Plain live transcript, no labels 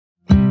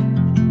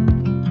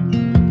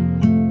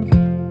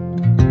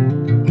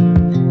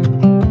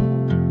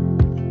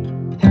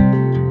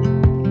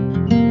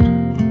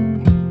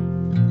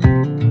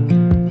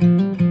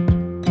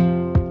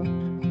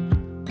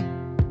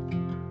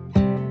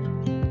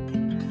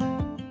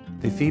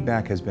The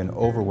feedback has been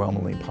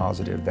overwhelmingly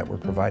positive that we're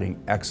providing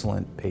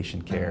excellent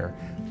patient care.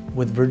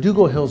 With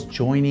Verdugo Hills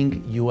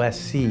joining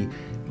USC,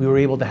 we were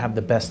able to have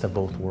the best of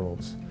both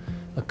worlds.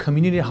 A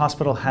community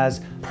hospital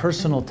has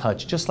personal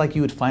touch, just like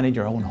you would find at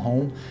your own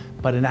home,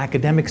 but an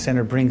academic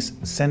center brings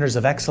centers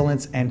of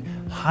excellence and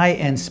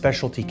high-end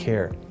specialty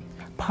care.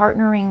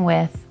 Partnering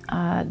with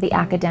the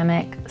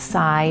academic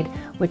side,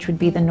 which would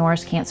be the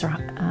Norris Cancer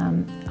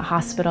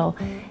Hospital,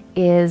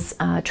 is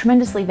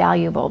tremendously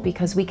valuable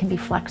because we can be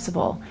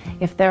flexible.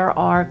 If there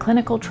are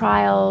clinical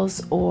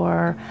trials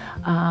or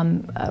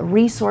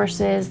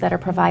resources that are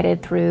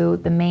provided through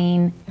the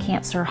main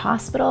cancer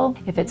hospital,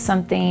 if it's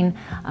something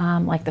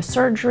like the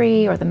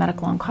surgery or the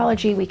medical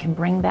oncology, we can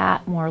bring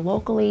that more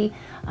locally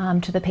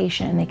to the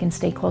patient and they can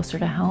stay closer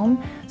to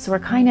home. So we're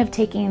kind of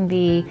taking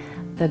the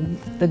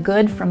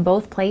good from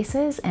both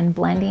places and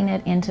blending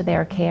it into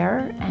their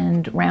care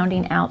and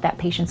rounding out that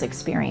patient's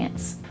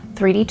experience.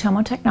 3D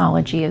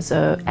tomotechnology is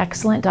an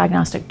excellent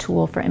diagnostic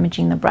tool for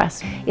imaging the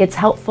breast. It's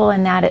helpful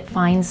in that it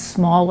finds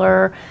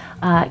smaller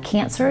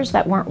cancers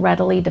that weren't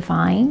readily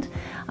defined.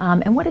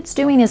 And what it's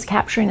doing is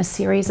capturing a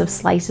series of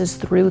slices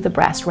through the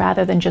breast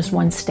rather than just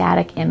one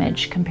static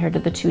image compared to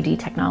the 2D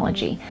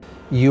technology.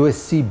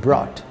 USC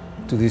brought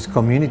to this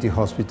community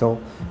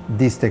hospital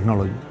this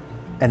technology.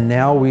 And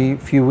now a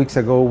few weeks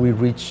ago, we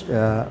reached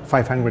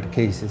 500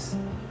 cases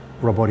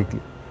robotically.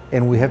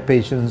 And we have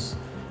patients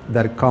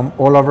that come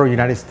all over the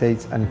United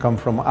States and come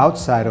from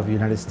outside of the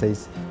United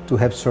States to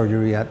have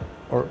surgery at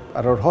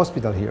our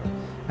hospital here.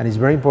 And it's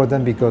very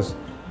important because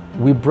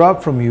we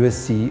brought from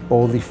USC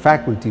all the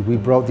faculty, we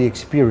brought the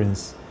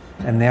experience,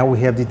 and now we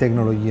have the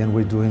technology and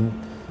we're doing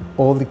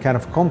all the kind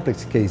of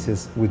complex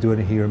cases we're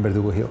doing here in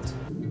Verdugo Hills.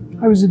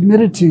 I was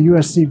admitted to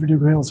USC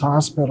Verdugo Hills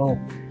Hospital,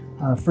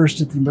 first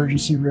at the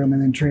emergency room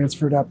and then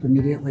transferred up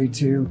immediately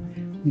to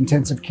the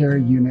intensive care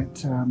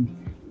unit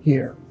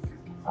here.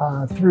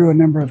 Through a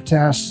number of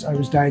tests, I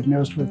was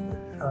diagnosed with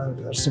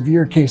a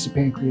severe case of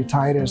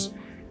pancreatitis,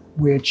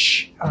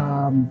 which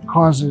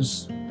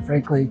causes,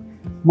 frankly,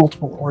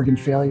 multiple organ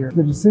failure.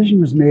 The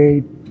decision was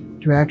made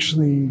to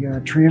actually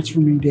transfer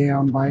me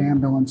down by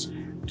ambulance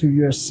to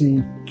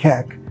USC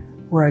Keck,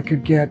 where I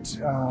could get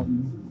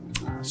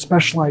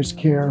specialized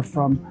care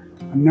from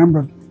a number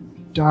of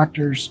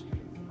doctors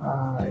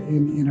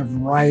in a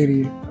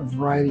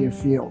variety of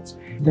fields.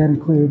 That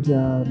includes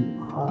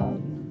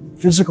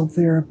physical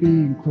therapy,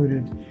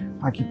 included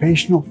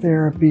occupational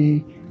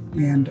therapy,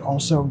 and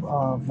also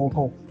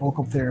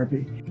vocal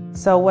therapy.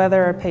 So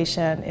whether a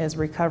patient is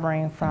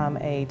recovering from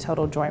a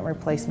total joint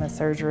replacement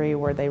surgery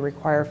where they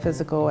require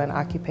physical and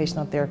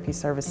occupational therapy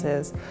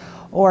services,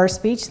 or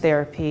speech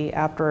therapy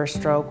after a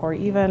stroke, or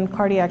even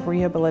cardiac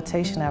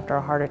rehabilitation after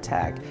a heart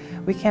attack,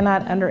 we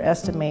cannot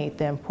underestimate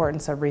the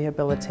importance of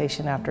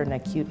rehabilitation after an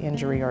acute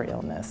injury or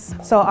illness.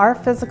 So our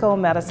physical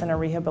medicine and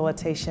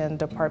rehabilitation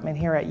department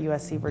here at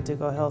USC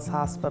Verdugo Hills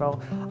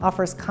Hospital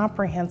offers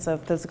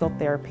comprehensive physical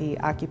therapy,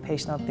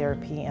 occupational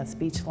therapy, and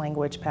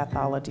speech-language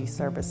pathology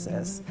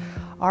services.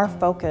 Our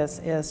focus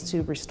is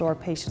to restore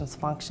patients'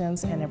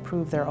 functions and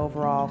improve their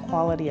overall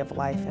quality of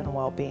life and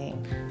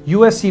well-being.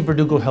 USC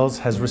Verdugo Hills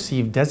has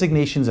received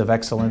designations of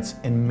excellence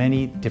in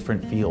many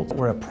different fields.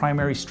 We're a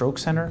primary stroke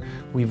center.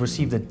 We've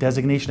received a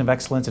designation of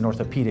excellence in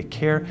orthopedic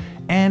care,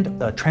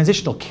 and a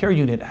transitional care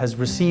unit has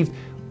received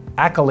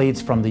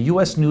accolades from the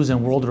US News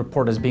and World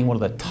Report as being one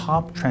of the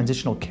top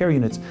transitional care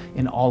units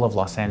in all of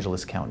Los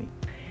Angeles County.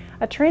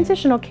 A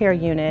transitional care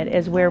unit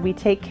is where we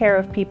take care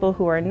of people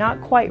who are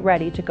not quite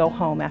ready to go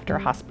home after a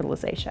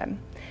hospitalization.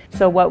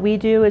 So what we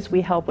do is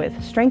we help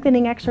with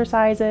strengthening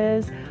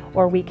exercises,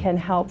 or we can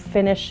help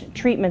finish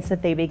treatments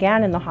that they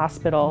began in the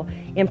hospital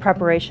in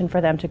preparation for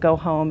them to go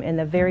home in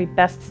the very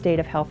best state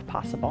of health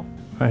possible.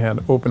 I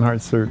had open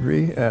heart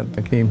surgery and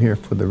I came here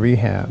for the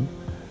rehab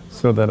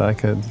so that I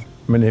could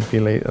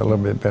manipulate a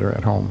little bit better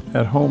at home.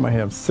 At home I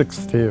have 6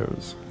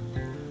 stairs,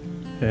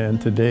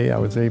 and today I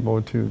was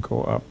able to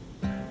go up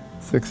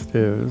 6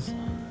 stairs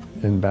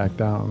and back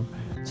down.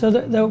 So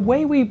the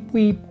way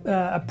we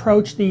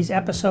approach these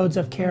episodes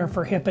of care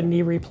for hip and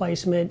knee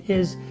replacement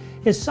is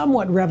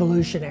somewhat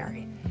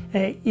revolutionary.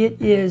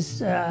 It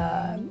is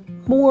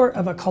more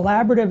of a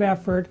collaborative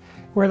effort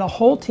where the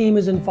whole team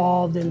is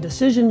involved in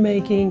decision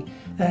making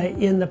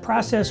in the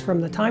process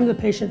from the time the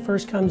patient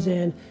first comes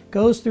in,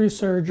 goes through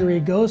surgery,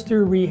 goes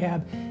through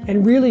rehab,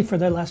 and really for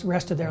the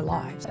rest of their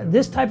lives.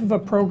 This type of a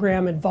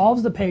program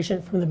involves the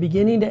patient from the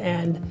beginning to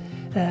end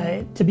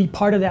to be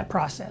part of that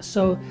process.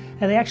 So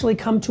they actually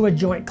come to a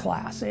joint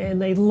class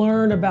and they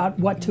learn about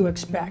what to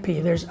expect.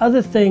 There's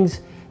other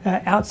things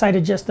outside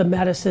of just the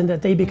medicine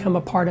that they become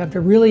a part of to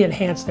really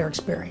enhance their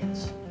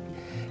experience.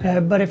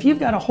 But if you've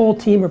got a whole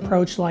team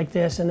approach like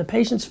this and the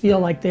patients feel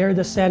like they're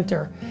the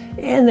center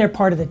and they're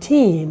part of the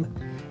team,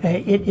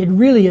 it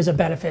really is a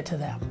benefit to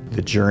them.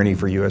 The journey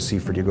for USC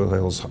Verdugo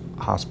Hills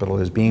Hospital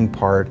is being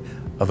part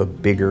of a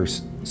bigger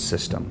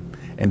system.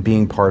 and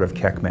being part of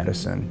Keck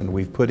Medicine. And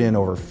we've put in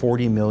over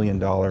 $40 million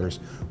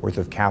worth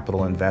of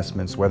capital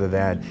investments, whether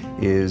that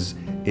is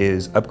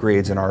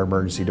upgrades in our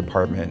emergency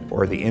department,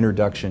 or the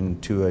introduction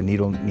to a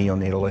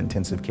neonatal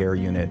intensive care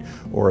unit,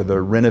 or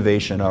the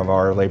renovation of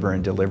our labor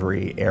and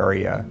delivery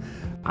area.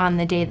 On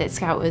the day that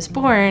Scout was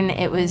born,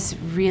 it was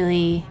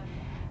really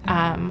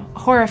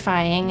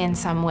horrifying in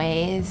some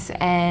ways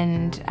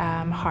and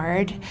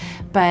hard,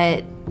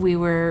 but we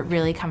were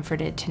really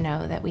comforted to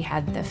know that we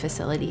had the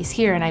facilities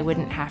here and I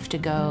wouldn't have to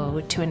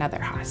go to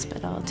another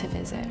hospital to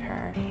visit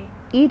her.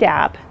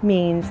 EDAP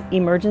means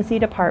Emergency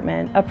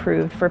Department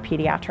Approved for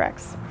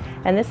Pediatrics.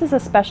 And this is a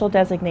special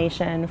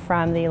designation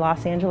from the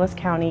Los Angeles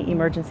County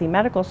Emergency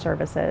Medical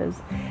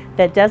Services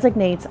that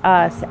designates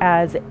us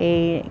as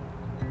an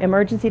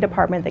emergency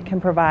department that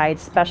can provide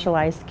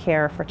specialized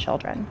care for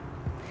children.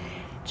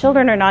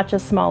 Children are not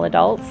just small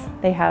adults,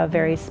 they have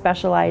very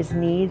specialized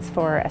needs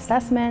for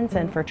assessments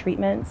and for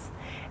treatments.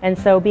 And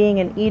so being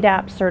an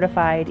EDAP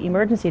certified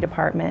emergency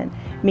department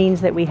means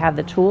that we have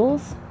the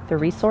tools, the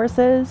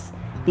resources,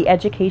 the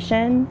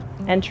education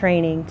and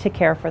training to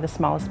care for the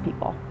smallest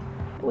people.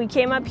 We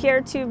came up here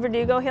to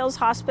Verdugo Hills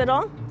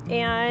Hospital,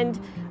 and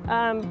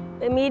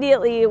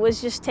immediately it was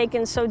just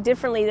taken so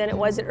differently than it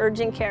was at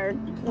urgent care.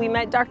 We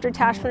met Dr.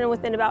 Tashman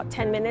within about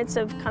 10 minutes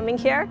of coming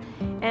here,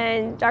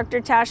 and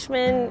Dr.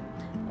 Tashman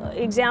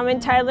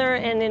examined Tyler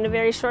and in a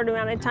very short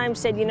amount of time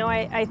said, you know,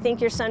 I think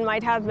your son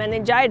might have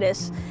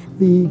meningitis.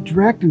 The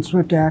direct and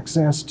swift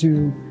access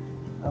to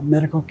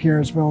medical care,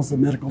 as well as the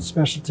medical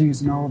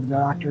specialties and all of the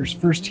doctors,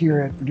 first here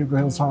at Verdugo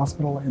Hills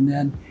Hospital and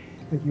then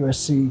at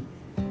USC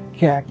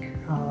Keck,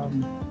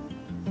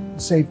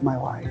 saved my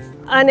life.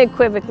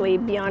 Unequivocally,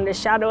 beyond a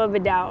shadow of a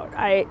doubt,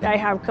 I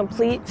have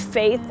complete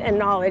faith and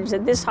knowledge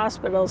that this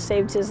hospital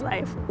saved his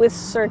life with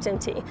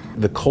certainty.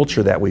 The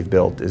culture that we've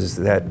built is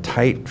that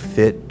tight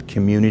fit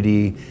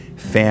community,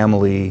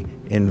 family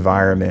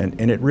environment,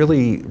 and it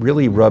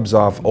really rubs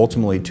off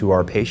ultimately to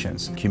our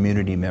patients,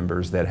 community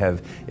members that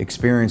have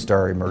experienced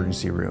our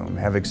emergency room,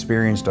 have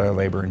experienced our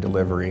labor and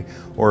delivery,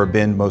 or have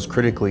been most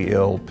critically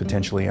ill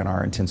potentially in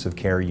our intensive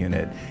care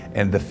unit.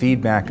 And the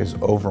feedback is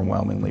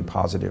overwhelmingly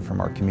positive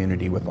from our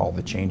community with all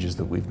the changes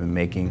that we've been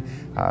making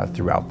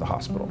throughout the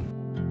hospital.